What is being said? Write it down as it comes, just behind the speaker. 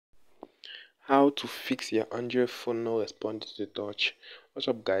How to fix your Android phone not responding to touch. What's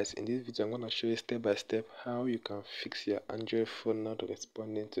up guys, in this video I'm going to show you step by step how you can fix your Android phone not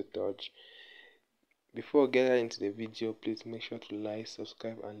responding to touch. Before we get right into the video, please make sure to like,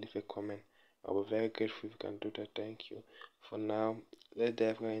 subscribe and leave a comment. I'll be very grateful if you can do that. Thank you. For now, let's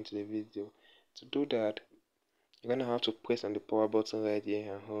dive right into the video. To do that, you're going to have to press on the power button right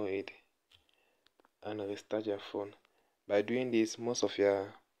here and hold it and restart your phone. By doing this, most of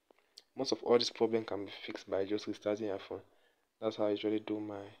all this problem can be fixed by just restarting your phone. That's how I usually do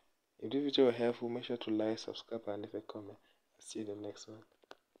mine. If this video was helpful, make sure to like, subscribe and leave a comment. I'll see you in the next one.